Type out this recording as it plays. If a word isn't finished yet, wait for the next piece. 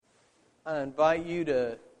I invite you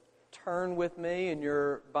to turn with me in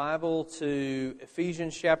your Bible to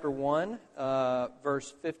Ephesians chapter 1,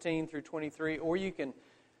 verse 15 through 23, or you can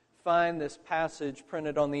find this passage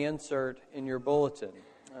printed on the insert in your bulletin.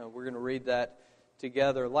 We're going to read that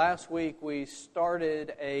together. Last week we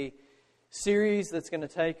started a series that's going to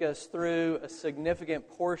take us through a significant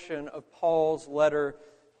portion of Paul's letter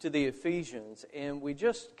to the Ephesians, and we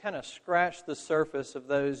just kind of scratched the surface of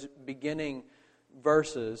those beginning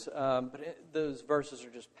verses, but those verses are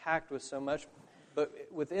just packed with so much. But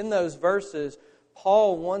within those verses,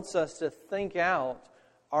 Paul wants us to think out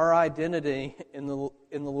our identity in the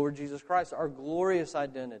Lord Jesus Christ, our glorious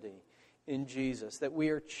identity in Jesus, that we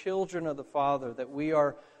are children of the Father, that we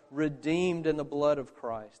are redeemed in the blood of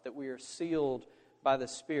Christ, that we are sealed by the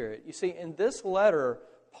Spirit. You see, in this letter,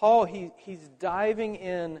 Paul, he's diving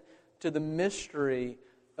in to the mystery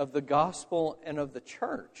of the gospel and of the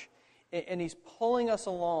church. And he's pulling us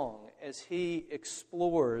along as he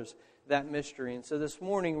explores that mystery. And so this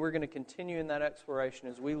morning we're going to continue in that exploration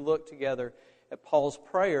as we look together at Paul's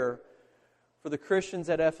prayer for the Christians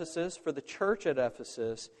at Ephesus, for the church at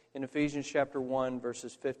Ephesus, in Ephesians chapter 1,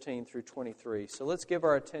 verses 15 through 23. So let's give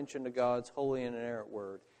our attention to God's holy and inerrant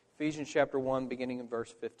word. Ephesians chapter 1, beginning in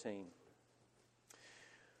verse 15.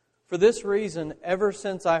 For this reason, ever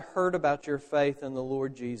since I heard about your faith in the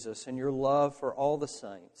Lord Jesus and your love for all the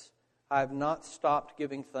saints, I have not stopped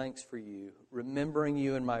giving thanks for you, remembering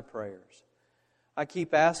you in my prayers. I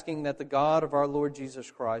keep asking that the God of our Lord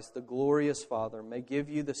Jesus Christ, the glorious Father, may give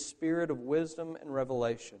you the spirit of wisdom and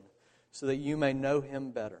revelation, so that you may know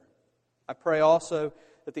Him better. I pray also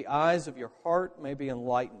that the eyes of your heart may be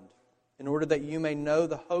enlightened, in order that you may know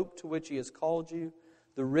the hope to which He has called you,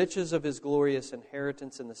 the riches of His glorious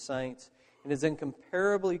inheritance in the saints, and His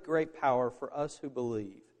incomparably great power for us who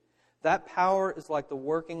believe. That power is like the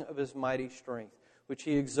working of His mighty strength, which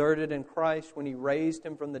He exerted in Christ when He raised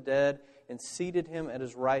Him from the dead and seated Him at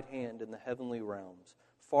His right hand in the heavenly realms,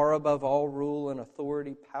 far above all rule and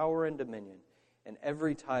authority, power and dominion, and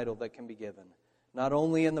every title that can be given, not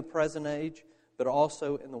only in the present age, but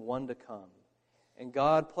also in the one to come. And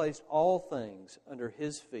God placed all things under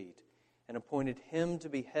His feet and appointed Him to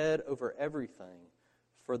be head over everything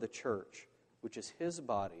for the church, which is His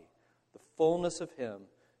body, the fullness of Him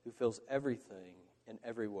who fills everything in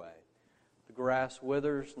every way. The grass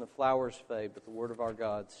withers and the flowers fade, but the word of our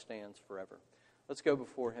God stands forever. Let's go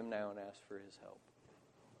before Him now and ask for His help.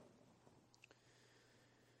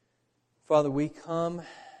 Father, we come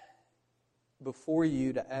before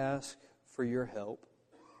You to ask for Your help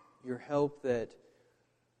that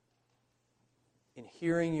in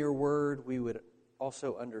hearing Your word, we would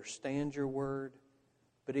also understand Your word,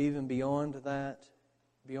 but even beyond that,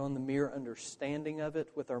 beyond the mere understanding of it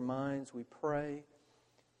with our minds, we pray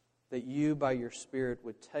that You, by Your Spirit,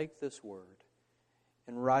 would take this word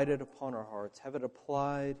and write it upon our hearts, have it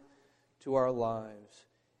applied to our lives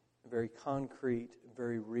in very concrete,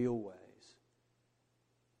 very real ways.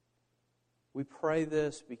 We pray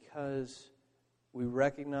this because we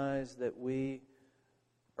recognize that we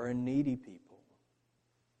are a needy people.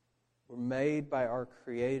 We're made by our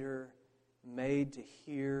Creator, made to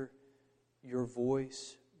hear Your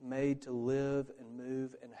voice, made to live and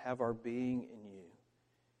move and have our being in You.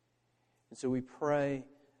 And so we pray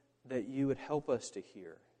that You would help us to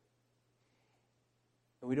hear.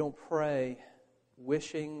 And we don't pray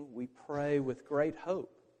wishing, we pray with great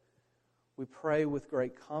hope. We pray with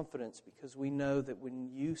great confidence because we know that when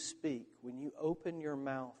You speak, when You open Your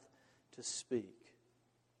mouth to speak,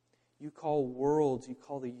 You call worlds, You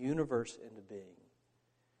call the universe into being.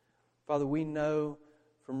 Father, we know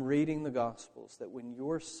from reading the Gospels that when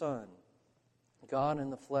Your Son, God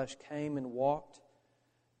in the flesh, came and walked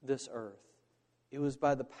this earth, it was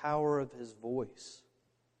by the power of His voice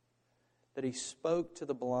that He spoke to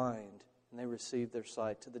the blind and they received their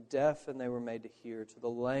sight, to the deaf and they were made to hear, to the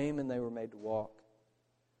lame and they were made to walk.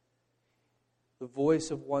 The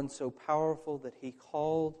voice of one so powerful that He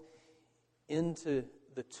called into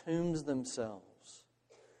the tombs themselves,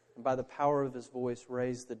 and by the power of His voice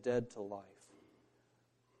raised the dead to life.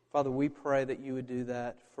 Father, we pray that You would do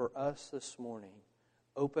that for us this morning.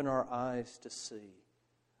 Open our eyes to see.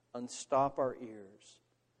 Unstop our ears.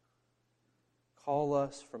 Call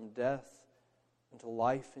us from death into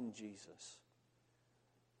life in Jesus.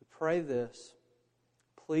 We pray this,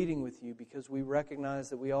 pleading with You, because we recognize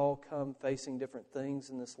that we all come facing different things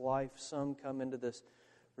in this life. Some come into this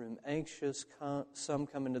room anxious. Some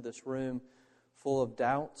come into this room full of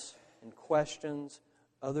doubts and questions.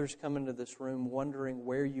 Others come into this room wondering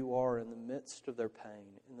where You are in the midst of their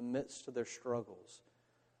pain, in the midst of their struggles.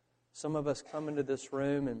 Some of us come into this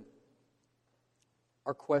room and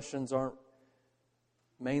our questions aren't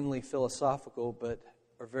mainly philosophical, but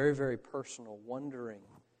are very, very personal, wondering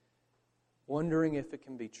if it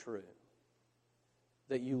can be true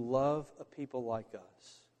that you love a people like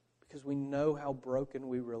us, because we know how broken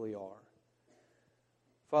we really are.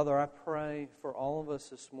 Father, I pray for all of us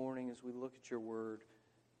this morning as we look at your word,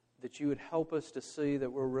 that you would help us to see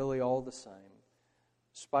that we're really all the same,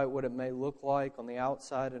 despite what it may look like on the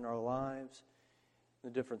outside in our lives, the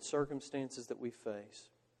different circumstances that we face.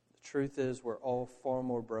 The truth is we're all far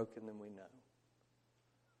more broken than we know,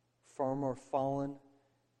 far more fallen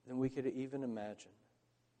than we could even imagine.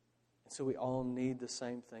 And so we all need the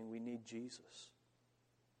same thing. We need Jesus.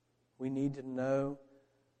 We need to know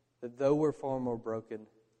that though we're far more broken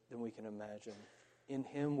than we can imagine, in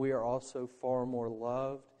Him we are also far more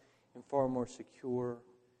loved and far more secure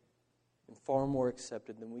and far more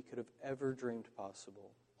accepted than we could have ever dreamed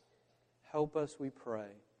possible. Help us, we pray,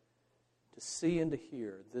 to see and to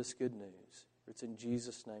hear this good news. It's in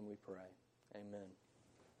Jesus' name we pray. Amen.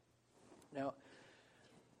 Now,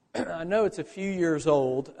 I know it's a few years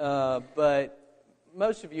old, but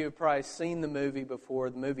most of you have probably seen the movie before,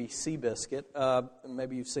 the movie Seabiscuit.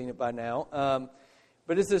 Maybe you've seen it by now.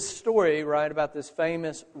 But it's this story, right, about this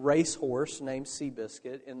famous racehorse named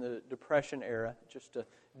Seabiscuit in the Depression era, just to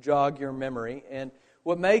jog your memory. And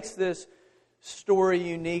what makes this story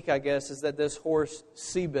unique, I guess, is that this horse,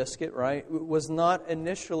 Seabiscuit, right, was not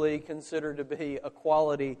initially considered to be a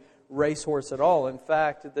quality racehorse at all. In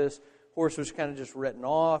fact, this horse was kind of just written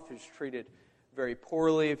off. He was treated very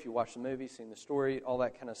poorly. If you watch the movie, seen the story, all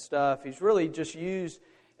that kind of stuff. He's really just used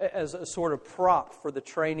as a sort of prop for the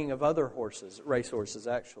training of other horses, racehorses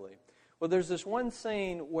actually. Well, there's this one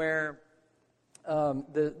scene where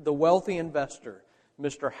the wealthy investor,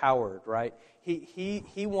 Mr. Howard, right,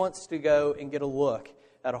 he wants to go and get a look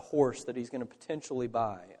at a horse that he's going to potentially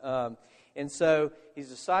buy. And so he's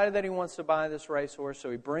decided that he wants to buy this racehorse, so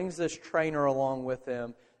he brings this trainer along with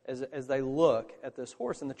him as they look at this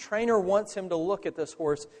horse. And the trainer wants him to look at this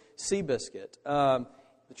horse, Seabiscuit.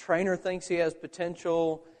 The trainer thinks he has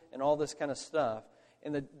potential and all this kind of stuff.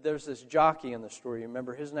 And there's this jockey in the story.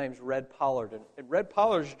 Remember, his name's Red Pollard. And Red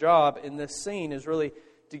Pollard's job in this scene is really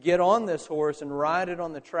to get on this horse and ride it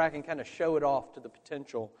on the track and kind of show it off to the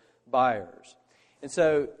potential buyers. And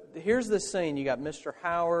so here's this scene. You got Mr.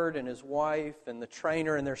 Howard and his wife and the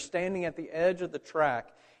trainer, and they're standing at the edge of the track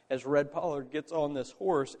as Red Pollard gets on this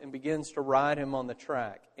horse and begins to ride him on the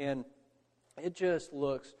track. And it just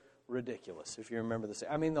looks ridiculous, if you remember this.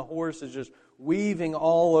 I mean, the horse is just weaving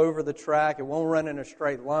all over the track. It won't run in a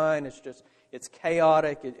straight line. It's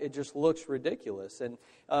chaotic. It just looks ridiculous. And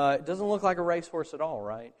it doesn't look like a racehorse at all,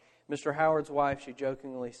 right? Mr. Howard's wife, she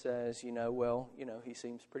jokingly says, he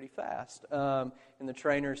seems pretty fast. And the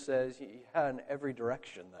trainer says, yeah, in every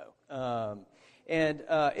direction, though. And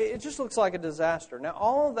it just looks like a disaster. Now,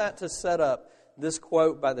 all of that to set up this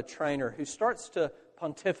quote by the trainer, who starts to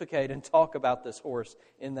pontificate and talk about this horse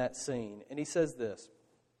in that scene. And he says this: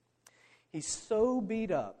 he's so beat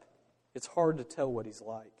up, it's hard to tell what he's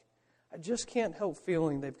like. I just can't help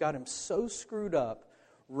feeling they've got him so screwed up,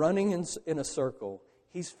 running in a circle,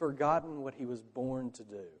 he's forgotten what he was born to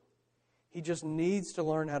do. He just needs to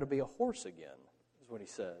learn how to be a horse again, is what he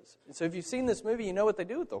says. And so if you've seen this movie, you know what they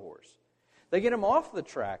do with the horse. They get him off the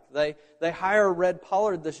track. They hire Red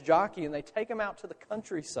Pollard, this jockey, and they take him out to the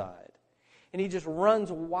countryside. And he just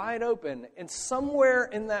runs wide open. And somewhere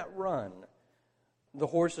in that run, the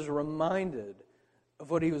horse is reminded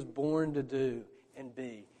of what he was born to do and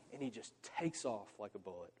be. And he just takes off like a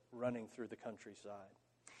bullet, running through the countryside.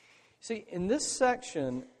 See, in this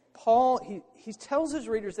section, Paul, he tells his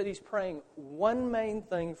readers that he's praying one main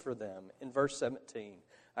thing for them in verse 17.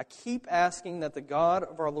 I keep asking that the God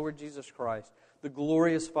of our Lord Jesus Christ, the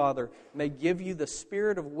glorious Father, may give you the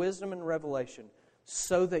spirit of wisdom and revelation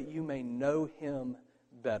so that you may know Him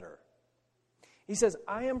better. He says,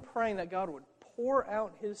 I am praying that God would pour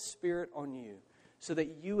out His Spirit on you so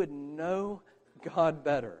that you would know God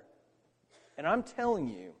better. And I'm telling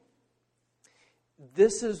you,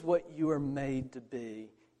 this is what you are made to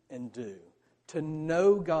be and do. To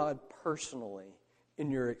know God personally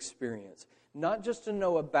in your experience. Not just to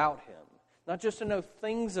know about Him. Not just to know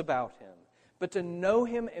things about Him. But to know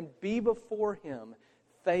Him and be before Him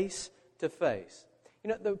face to face. You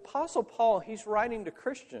know, the Apostle Paul, he's writing to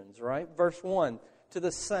Christians, right? Verse 1, to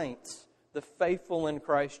the saints, the faithful in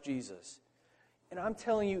Christ Jesus. And I'm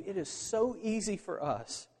telling you, it is so easy for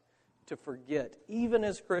us to forget, even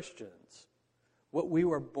as Christians, what we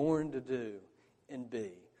were born to do and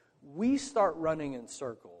be. We start running in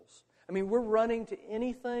circles. I mean, we're running to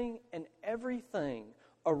anything and everything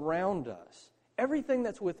around us. everything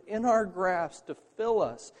that's within our grasp to fill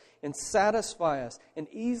us and satisfy us and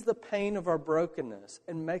ease the pain of our brokenness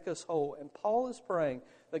and make us whole. And Paul is praying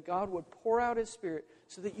that God would pour out His Spirit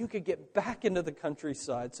so that you could get back into the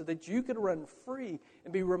countryside, so that you could run free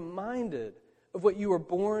and be reminded of what you were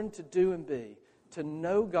born to do and be, to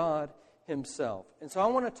know God Himself. And so I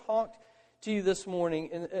want to talk to you this morning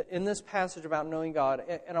in this passage about knowing God,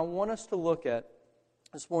 and I want us to look at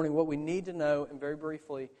this morning what we need to know, and very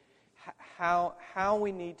briefly, how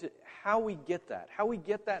we get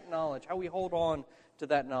that knowledge, how we hold on to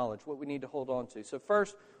that knowledge, what we need to hold on to. So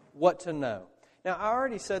first, what to know. Now, I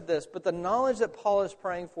already said this, but the knowledge that Paul is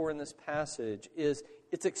praying for in this passage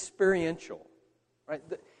it's experiential, right?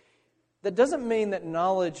 That doesn't mean that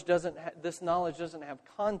this knowledge doesn't have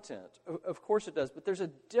content. Of course it does, but there's a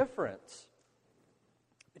difference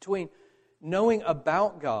between knowing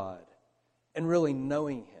about God and really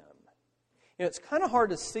knowing Him. You know, it's kind of hard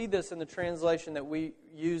to see this in the translation that we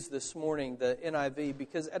used this morning, the NIV,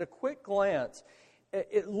 because at a quick glance,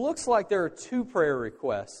 it looks like there are two prayer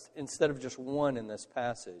requests instead of just one in this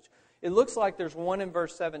passage. It looks like there's one in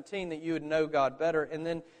verse 17 that you would know God better, and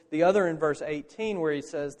then the other in verse 18 where he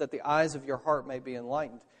says that the eyes of your heart may be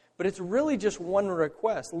enlightened. But it's really just one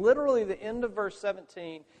request. Literally, the end of verse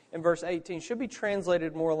 17 and verse 18 should be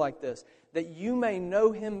translated more like this: that you may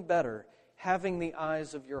know Him better, having the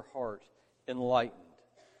eyes of your heart enlightened.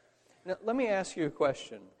 Now, let me ask you a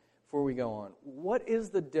question before we go on. What is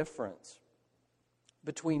the difference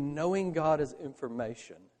between knowing God as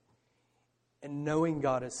information and knowing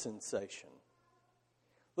God as sensation?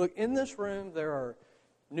 Look, in this room there are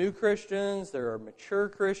new Christians, there are mature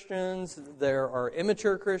Christians, there are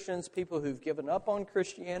immature Christians, people who've given up on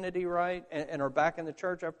Christianity, right, and are back in the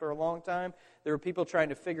church after a long time. There are people trying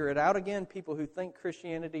to figure it out again, people who think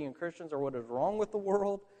Christianity and Christians are what is wrong with the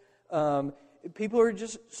world. People are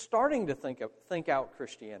just starting to think out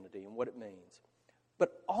Christianity and what it means.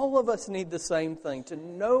 But all of us need the same thing, to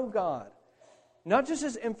know God, not just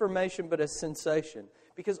as information, but as sensation.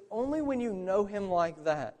 Because only when you know Him like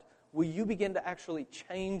that will you begin to actually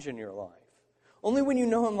change in your life. Only when you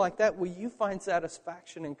know Him like that will you find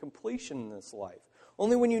satisfaction and completion in this life.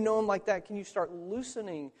 Only when you know Him like that can you start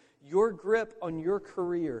loosening your grip on your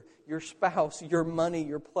career, your spouse, your money,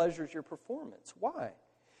 your pleasures, your performance. Why?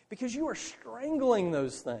 Because you are strangling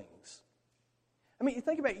those things. I mean,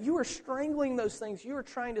 think about it. You are strangling those things. You are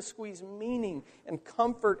trying to squeeze meaning and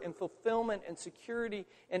comfort and fulfillment and security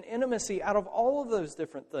and intimacy out of all of those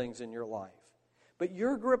different things in your life. But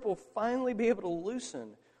your grip will finally be able to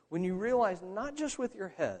loosen when you realize, not just with your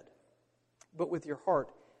head, but with your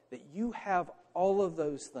heart, that you have all of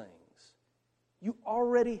those things. You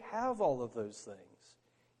already have all of those things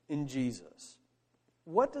in Jesus.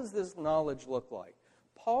 What does this knowledge look like?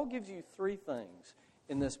 Paul gives you three things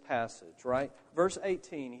in this passage, right? Verse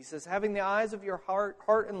 18, he says, having the eyes of your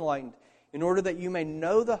heart enlightened, in order that you may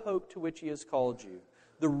know the hope to which He has called you,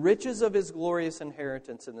 the riches of His glorious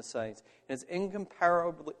inheritance in the saints, and His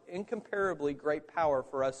incomparably great power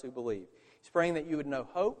for us who believe. He's praying that you would know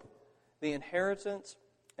hope, the inheritance,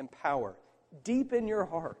 and power deep in your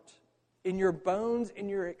heart, in your bones, in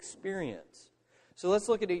your experience. So let's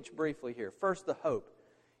look at each briefly here. First, the hope.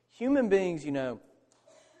 Human beings,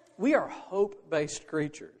 we are hope-based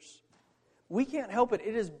creatures. We can't help it.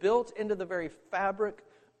 It is built into the very fabric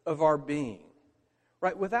of our being.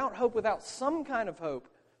 Right? Without hope, without some kind of hope,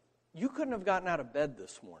 you couldn't have gotten out of bed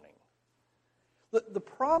this morning. The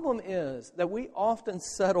problem is that we often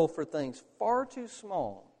settle for things far too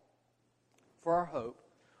small for our hope,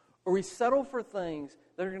 or we settle for things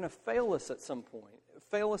that are going to fail us at some point,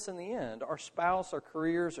 fail us in the end. Our spouse, our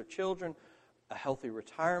careers, our children, a healthy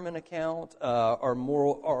retirement account, our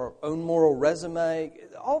own moral resume,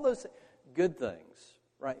 all those good things,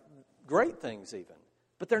 right? Great things even.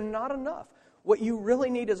 But they're not enough. What you really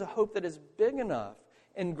need is a hope that is big enough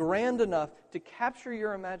and grand enough to capture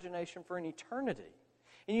your imagination for an eternity.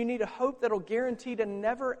 And you need a hope that will guarantee to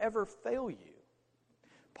never, ever fail you.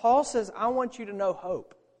 Paul says, I want you to know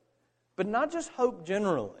hope. But not just hope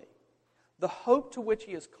generally. The hope to which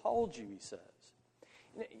He has called you, he says.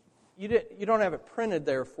 You don't have it printed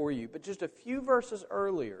there for you, but just a few verses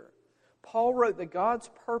earlier, Paul wrote that God's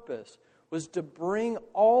purpose was to bring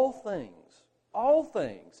all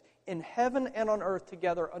things in heaven and on earth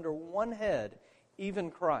together under one head, even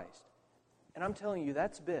Christ. And I'm telling you,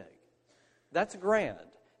 that's big. That's grand.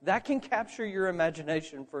 That can capture your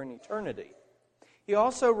imagination for an eternity. He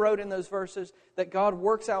also wrote in those verses that God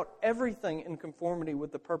works out everything in conformity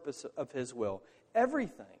with the purpose of His will.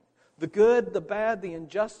 Everything. The good, the bad, the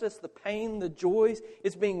injustice, the pain, the joys,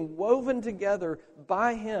 is being woven together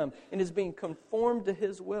by Him and is being conformed to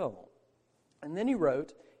His will. And then he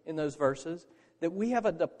wrote in those verses that we have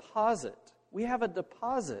a deposit. We have a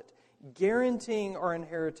deposit guaranteeing our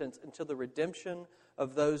inheritance until the redemption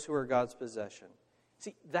of those who are God's possession.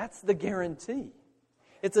 See, that's the guarantee.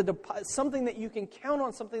 It's something that you can count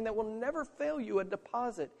on, something that will never fail you, a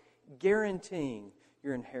deposit guaranteeing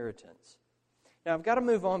your inheritance. Now, I've got to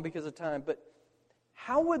move on because of time, but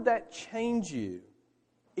how would that change you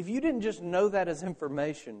if you didn't just know that as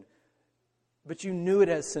information, but you knew it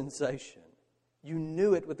as sensation? You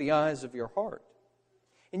knew it with the eyes of your heart.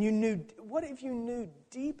 And you knew, what if you knew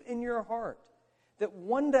deep in your heart that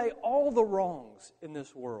one day all the wrongs in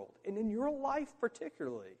this world, and in your life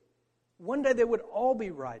particularly, one day they would all be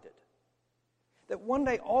righted? That one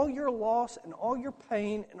day all your loss and all your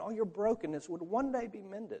pain and all your brokenness would one day be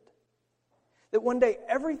mended? That one day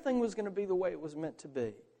everything was going to be the way it was meant to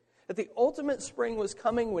be? That the ultimate spring was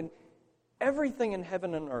coming when everything in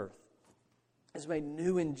heaven and earth is made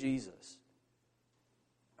new in Jesus?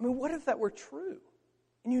 I mean, what if that were true?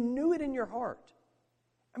 And you knew it in your heart.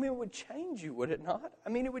 I mean, it would change you, would it not? I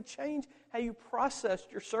mean, it would change how you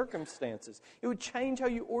processed your circumstances. It would change how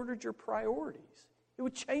you ordered your priorities. It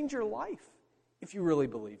would change your life if you really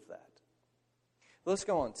believed that. Let's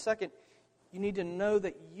go on. Second, you need to know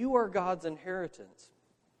that you are God's inheritance.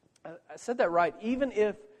 I said that right. Even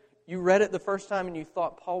if you read it the first time and you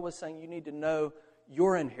thought Paul was saying you need to know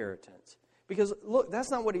your inheritance. Because, look,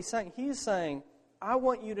 that's not what he's saying. He's saying, I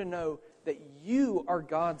want you to know that you are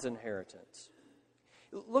God's inheritance.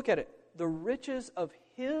 Look at it. The riches of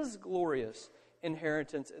His glorious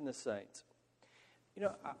inheritance in the saints. You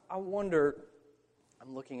know, I wonder,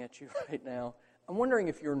 I'm looking at you right now, I'm wondering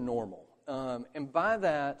if you're normal. And by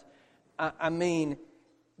that, I mean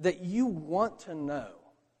that you want to know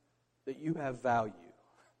that you have value,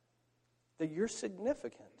 that you're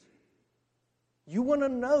significant. You want to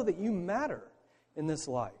know that you matter in this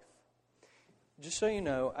life. Just so you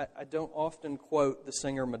know, I don't often quote the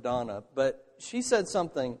singer Madonna, but she said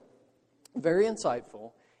something very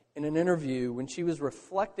insightful in an interview when she was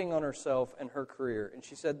reflecting on herself and her career. And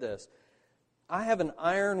she said this, I have an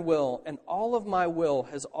iron will, and all of my will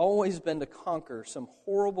has always been to conquer some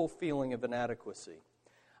horrible feeling of inadequacy.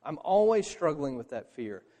 I'm always struggling with that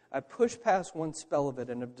fear. I push past one spell of it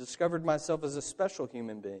and have discovered myself as a special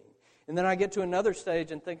human being. And then I get to another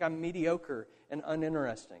stage and think I'm mediocre and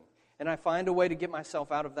uninteresting. And I find a way to get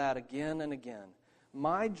myself out of that again and again.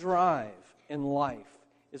 My drive in life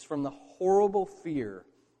is from the horrible fear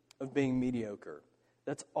of being mediocre.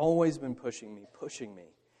 That's always been pushing me.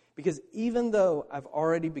 Because even though I've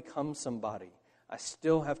already become somebody, I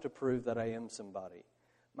still have to prove that I am somebody.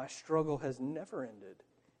 My struggle has never ended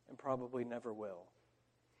and probably never will.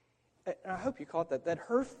 And I hope you caught that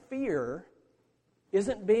her fear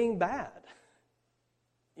isn't being bad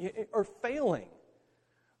or failing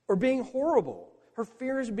or being horrible. Her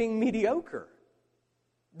fear is being mediocre,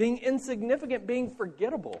 being insignificant, being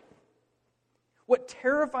forgettable. What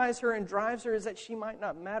terrifies her and drives her is that she might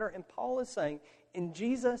not matter. And Paul is saying, in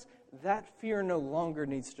Jesus, that fear no longer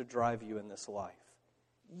needs to drive you in this life.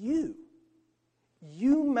 You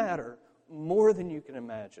matter more than you can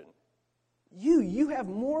imagine. You have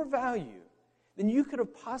more value than you could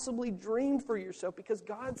have possibly dreamed for yourself because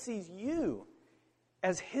God sees you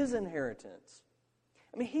as His inheritance.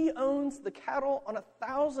 I mean, He owns the cattle on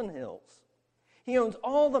 1,000 hills. He owns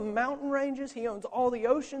all the mountain ranges. He owns all the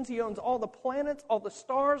oceans. He owns all the planets, all the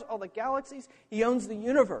stars, all the galaxies. He owns the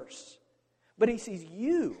universe. But He sees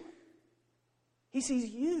you. He sees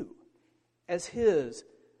you as His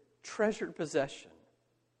treasured possession.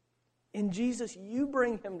 In Jesus, you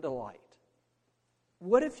bring Him delight.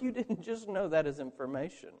 What if you didn't just know that as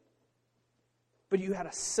information, but you had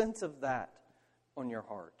a sense of that on your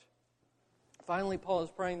heart? Finally, Paul is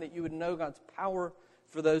praying that you would know God's power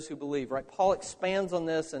for those who believe, right? Paul expands on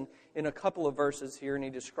this in a couple of verses here, and he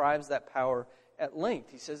describes that power at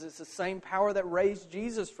length. He says it's the same power that raised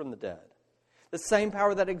Jesus from the dead, the same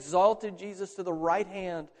power that exalted Jesus to the right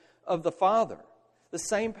hand of the Father, the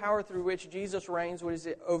same power through which Jesus reigns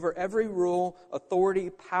over every rule, authority,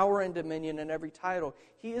 power, and dominion, and every title.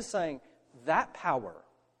 He is saying that power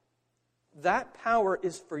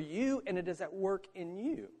is for you, and it is at work in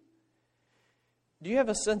you. Do you have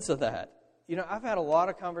a sense of that? You know, I've had a lot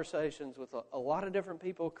of conversations with a lot of different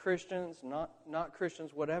people, Christians, not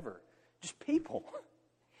Christians, whatever. Just people.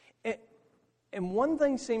 And one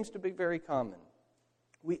thing seems to be very common.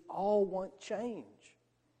 We all want change.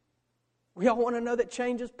 We all want to know that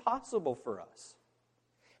change is possible for us.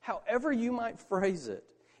 However you might phrase it,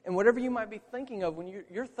 and whatever you might be thinking of when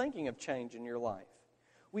you're thinking of change in your life,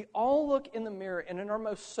 we all look in the mirror, and in our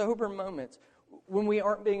most sober moments, when we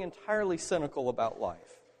aren't being entirely cynical about life,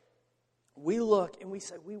 we look and we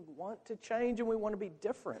say we want to change and we want to be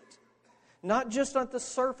different. Not just on the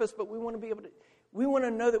surface, but we want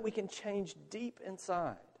to know that we can change deep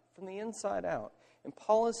inside, from the inside out. And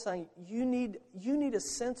Paul is saying you need a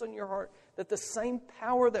sense on your heart that the same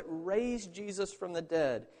power that raised Jesus from the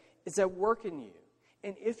dead is at work in you.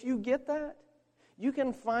 And if you get that, you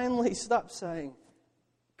can finally stop saying,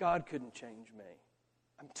 God couldn't change me.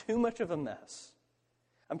 I'm too much of a mess.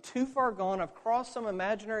 I'm too far gone. I've crossed some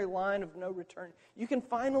imaginary line of no return. You can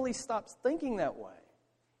finally stop thinking that way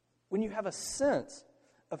when you have a sense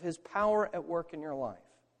of His power at work in your life.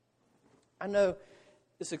 I know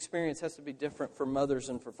this experience has to be different for mothers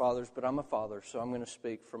and for fathers, but I'm a father, so I'm going to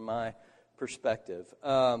speak from my perspective.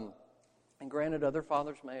 And granted, other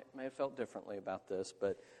fathers may have felt differently about this,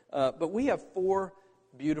 but we have 4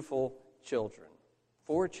 beautiful children.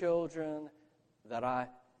 4 children that I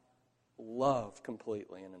love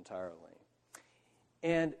completely and entirely.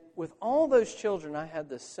 And with all those children, I had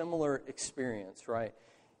this similar experience, right?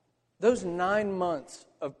 Those 9 months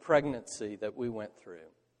of pregnancy that we went through.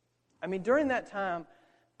 I mean, during that time,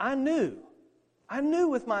 I knew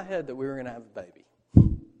with my head that we were going to have a baby.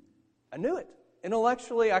 I knew it.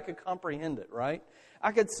 Intellectually, I could comprehend it, right?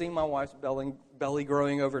 I could see my wife's belly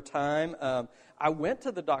growing over time. I went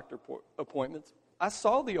to the doctor appointments. I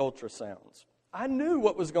saw the ultrasounds. I knew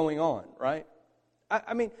what was going on, right?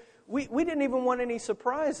 I mean, we didn't even want any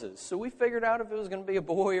surprises. So we figured out if it was going to be a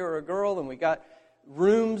boy or a girl, and we got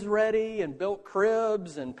rooms ready and built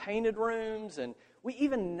cribs and painted rooms, and we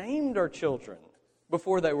even named our children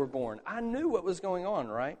before they were born. I knew what was going on,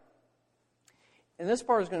 right? And this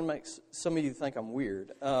part is going to make some of you think I'm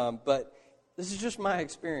weird, but this is just my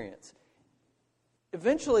experience.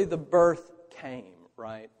 Eventually, the birth came,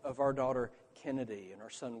 right, of our daughter Kennedy and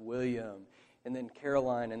our son William, and then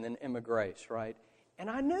Caroline, and then Emma Grace, right? And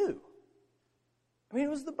I knew. I mean, it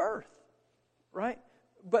was the birth, right?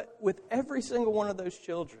 But with every single one of those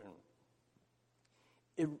children,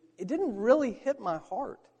 it didn't really hit my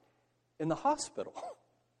heart in the hospital.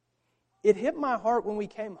 It hit my heart when we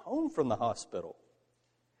came home from the hospital.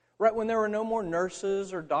 Right, when there were no more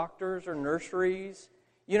nurses or doctors or nurseries,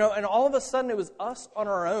 and all of a sudden it was us on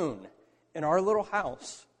our own in our little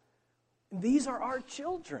house. These are our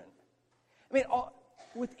children. I mean,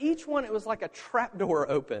 with each one, it was like a trapdoor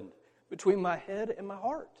opened between my head and my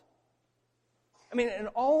heart. I mean, and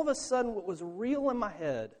all of a sudden, what was real in my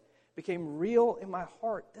head became real in my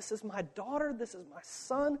heart. This is my daughter. This is my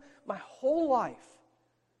son. My whole life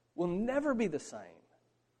will never be the same.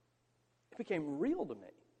 It became real to me.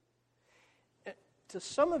 To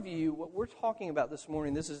some of you, what we're talking about this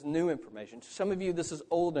morning, this is new information. To some of you, this is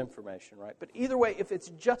old information, right? But either way, if it's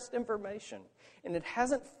just information and it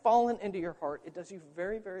hasn't fallen into your heart, it does you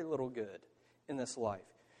very, very little good in this life.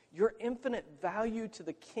 Your infinite value to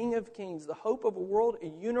the King of Kings, the hope of a world, a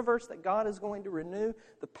universe that God is going to renew,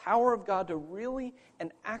 the power of God to really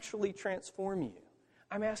and actually transform you.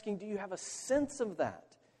 I'm asking, do you have a sense of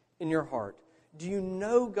that in your heart? Do you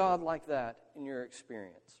know God like that in your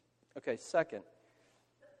experience? Okay, second.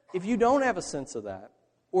 If you don't have a sense of that,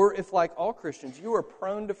 or if, like all Christians, you are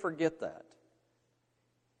prone to forget that,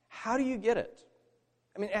 how do you get it?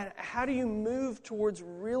 I mean, how do you move towards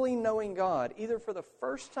really knowing God, either for the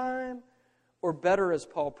first time or better, as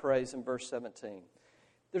Paul prays in verse 17?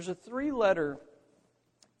 There's a 3-letter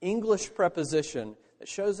English preposition that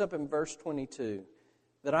shows up in verse 22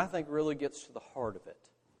 that I think really gets to the heart of it.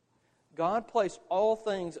 God placed all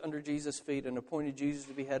things under Jesus' feet and appointed Jesus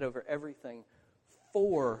to be head over everything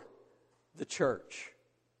for the church.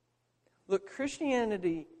 Look,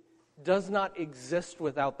 Christianity does not exist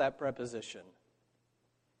without that preposition.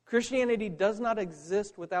 Christianity does not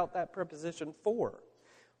exist without that preposition for.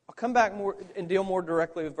 I'll come back more and deal more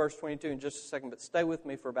directly with verse 22 in just a second, but stay with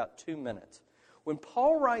me for about 2 minutes. When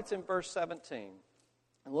Paul writes in verse 17,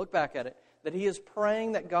 and look back at it, that he is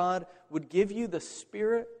praying that God would give you the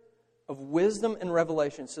spirit of wisdom and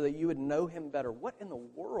revelation so that you would know Him better. What in the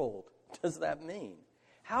world does that mean?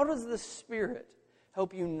 How does the Spirit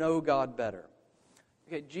help you know God better?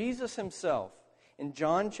 Okay, Jesus Himself, in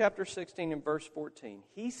John chapter 16 and verse 14,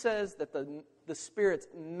 He says that the Spirit's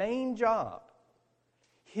main job,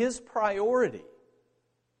 His priority,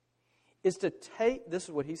 is to take, this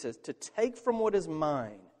is what He says, to take from what is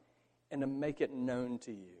mine and to make it known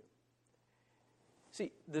to you.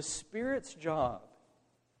 See, the Spirit's job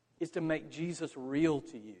is to make Jesus real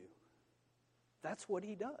to you. That's what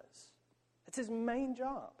He does. That's His main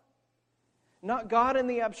job. Not God in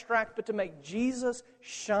the abstract, but to make Jesus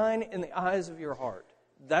shine in the eyes of your heart.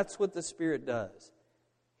 That's what the Spirit does.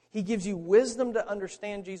 He gives you wisdom to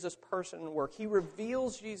understand Jesus' person and work. He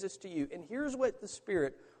reveals Jesus to you. And here's what the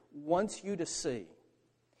Spirit wants you to see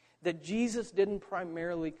that Jesus didn't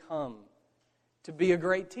primarily come to be a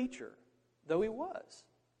great teacher, though he was.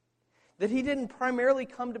 That he didn't primarily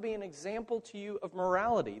come to be an example to you of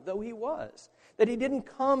morality, though he was. That he didn't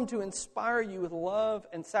come to inspire you with love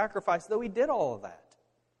and sacrifice, though he did all of that.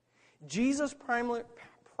 Jesus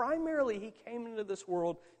primarily, he came into this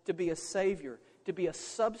world to be a Savior, to be a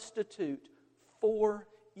substitute for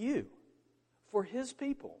you, for his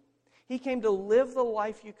people. He came to live the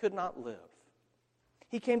life you could not live.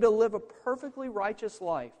 He came to live a perfectly righteous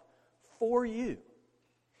life for you.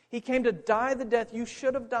 He came to die the death you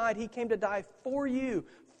should have died. He came to die for you,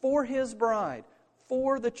 for his bride,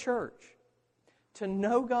 for the church. To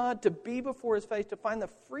know God, to be before his face, to find the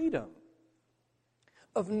freedom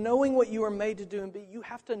of knowing what you are made to do and be. You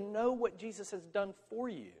have to know what Jesus has done for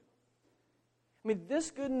you. I mean,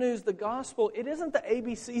 this good news, the gospel, it isn't the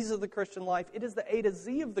ABCs of the Christian life. It is the A to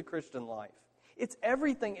Z of the Christian life. It's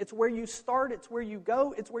everything. It's where you start. It's where you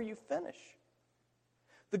go. It's where you finish.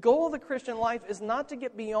 The goal of the Christian life is not to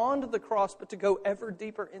get beyond the cross, but to go ever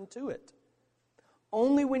deeper into it.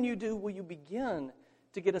 Only when you do will you begin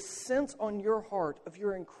to get a sense on your heart of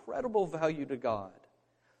your incredible value to God,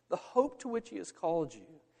 the hope to which he has called you,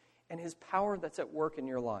 and his power that's at work in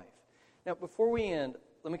your life. Now, before we end,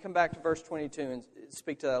 let me come back to verse 22 and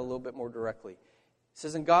speak to that a little bit more directly. It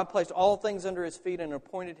says, "And God placed all things under his feet and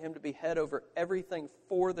appointed him to be head over everything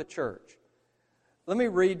for the church." Let me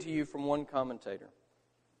read to you from one commentator.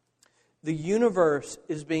 "The universe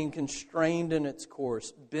is being constrained in its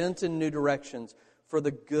course, bent in new directions for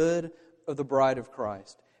the good of the bride of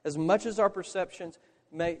Christ. As much as our perceptions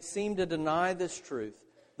may seem to deny this truth,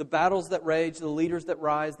 the battles that rage, the leaders that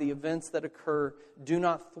rise, the events that occur do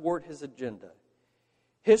not thwart his agenda.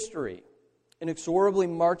 History inexorably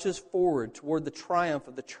marches forward toward the triumph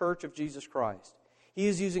of the Church of Jesus Christ. He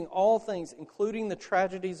is using all things, including the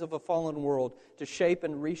tragedies of a fallen world, to shape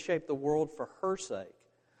and reshape the world for her sake.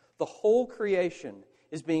 The whole creation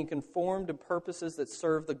is being conformed to purposes that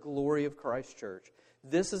serve the glory of Christ's church.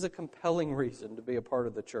 This is a compelling reason to be a part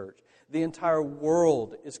of the church. The entire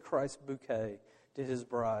world is Christ's bouquet to his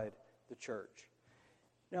bride, the church."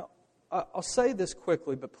 Now, I'll say this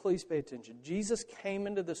quickly, but please pay attention. Jesus came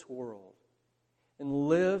into this world and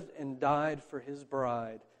lived and died for his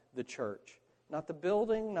bride, the church. Not the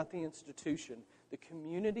building, not the institution. The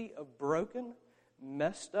community of broken,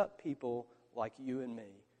 messed up people like you and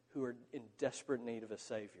me who are in desperate need of a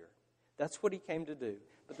Savior. That's what he came to do.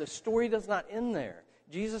 But the story does not end there.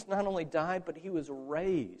 Jesus not only died, but he was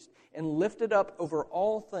raised and lifted up over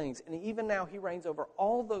all things. And even now he reigns over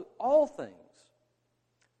all things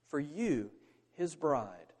for you, his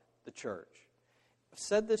bride, the church. I've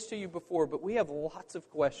said this to you before, but we have lots of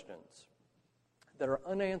questions that are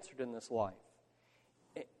unanswered in this life.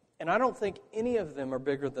 And I don't think any of them are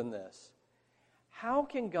bigger than this. How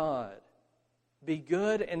can God be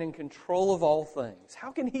good and in control of all things?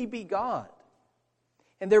 How can he be God?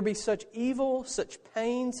 And there be such evil, such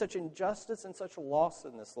pain, such injustice, and such loss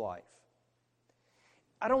in this life?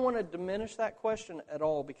 I don't want to diminish that question at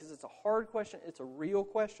all because it's a hard question. It's a real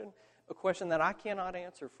question, a question that I cannot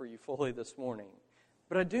answer for you fully this morning.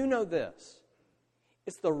 But I do know this.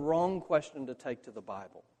 It's the wrong question to take to the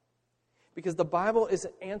Bible. Because the Bible is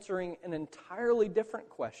answering an entirely different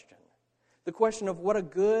question. The question of what a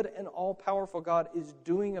good and all-powerful God is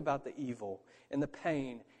doing about the evil and the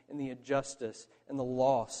pain and the injustice and the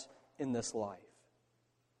loss in this life.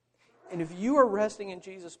 And if you are resting in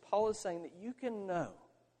Jesus, Paul is saying that you can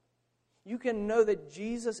know that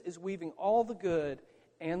Jesus is weaving all the good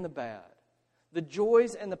and the bad, the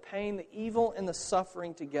joys and the pain, the evil and the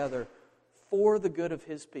suffering together for the good of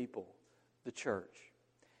his people, the church.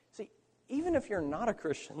 See, even if you're not a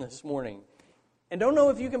Christian this morning and don't know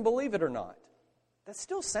if you can believe it or not, that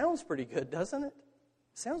still sounds pretty good, doesn't it?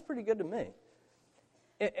 Sounds pretty good to me.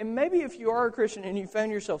 And maybe if you are a Christian and you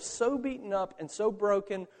found yourself so beaten up and so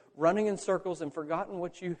broken, running in circles and forgotten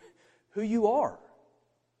who you are,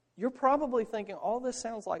 you're probably thinking, all this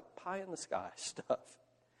sounds like pie in the sky stuff.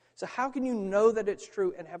 So how can you know that it's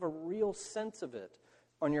true and have a real sense of it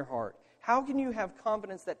on your heart? How can you have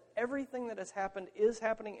confidence that everything that has happened is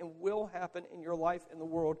happening and will happen in your life in the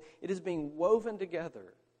world? It is being woven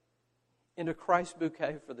together into Christ's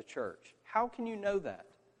bouquet for the church. How can you know that?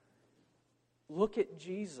 Look at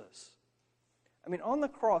Jesus. I mean, on the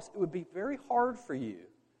cross, it would be very hard for you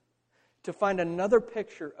to find another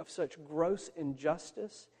picture of such gross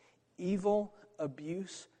injustice, evil,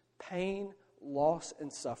 abuse, pain, loss,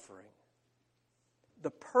 and suffering.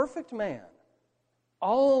 The perfect man,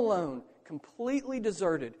 all alone, completely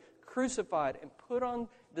deserted, crucified, and put on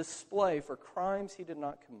display for crimes he did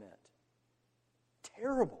not commit.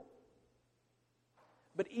 terrible.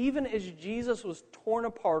 But even as Jesus was torn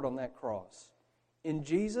apart on that cross, in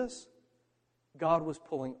Jesus, God was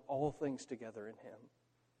pulling all things together in Him.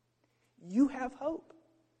 You have hope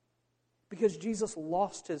because Jesus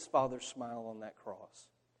lost His Father's smile on that cross.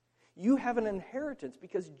 You have an inheritance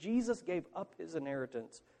because Jesus gave up His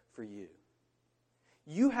inheritance for you.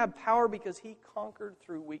 You have power because He conquered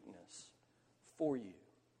through weakness for you.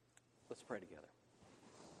 Let's pray together.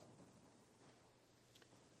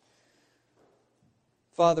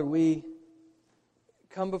 Father, we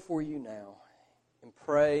come before you now and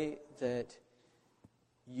pray that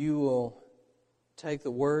you will take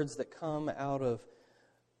the words that come out of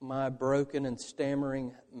my broken and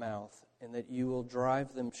stammering mouth and that you will drive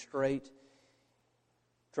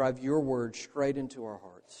your words straight into our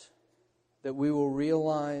hearts. That we will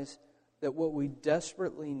realize that what we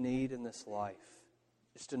desperately need in this life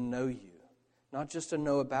is to know you. Not just to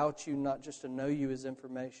know about you, not just to know you as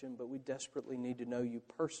information, but we desperately need to know you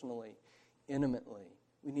personally, intimately.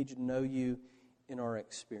 We need to know you in our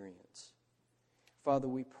experience. Father,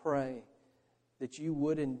 we pray that you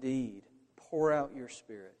would indeed pour out your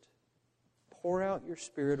Spirit. Pour out your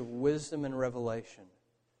Spirit of wisdom and revelation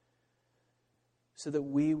so that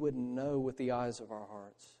we would know with the eyes of our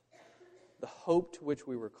hearts the hope to which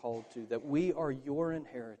we were called to, that we are your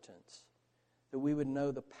inheritance, that we would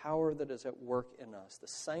know the power that is at work in us, the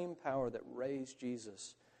same power that raised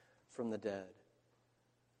Jesus from the dead.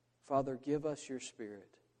 Father, give us your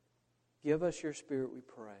Spirit. Give us your Spirit, we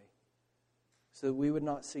pray, so that we would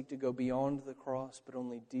not seek to go beyond the cross, but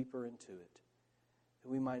only deeper into it, that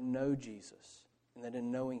we might know Jesus, and that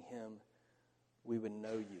in knowing Him, we would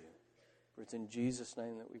know you. For it's in Jesus'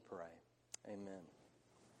 name that we pray. Amen.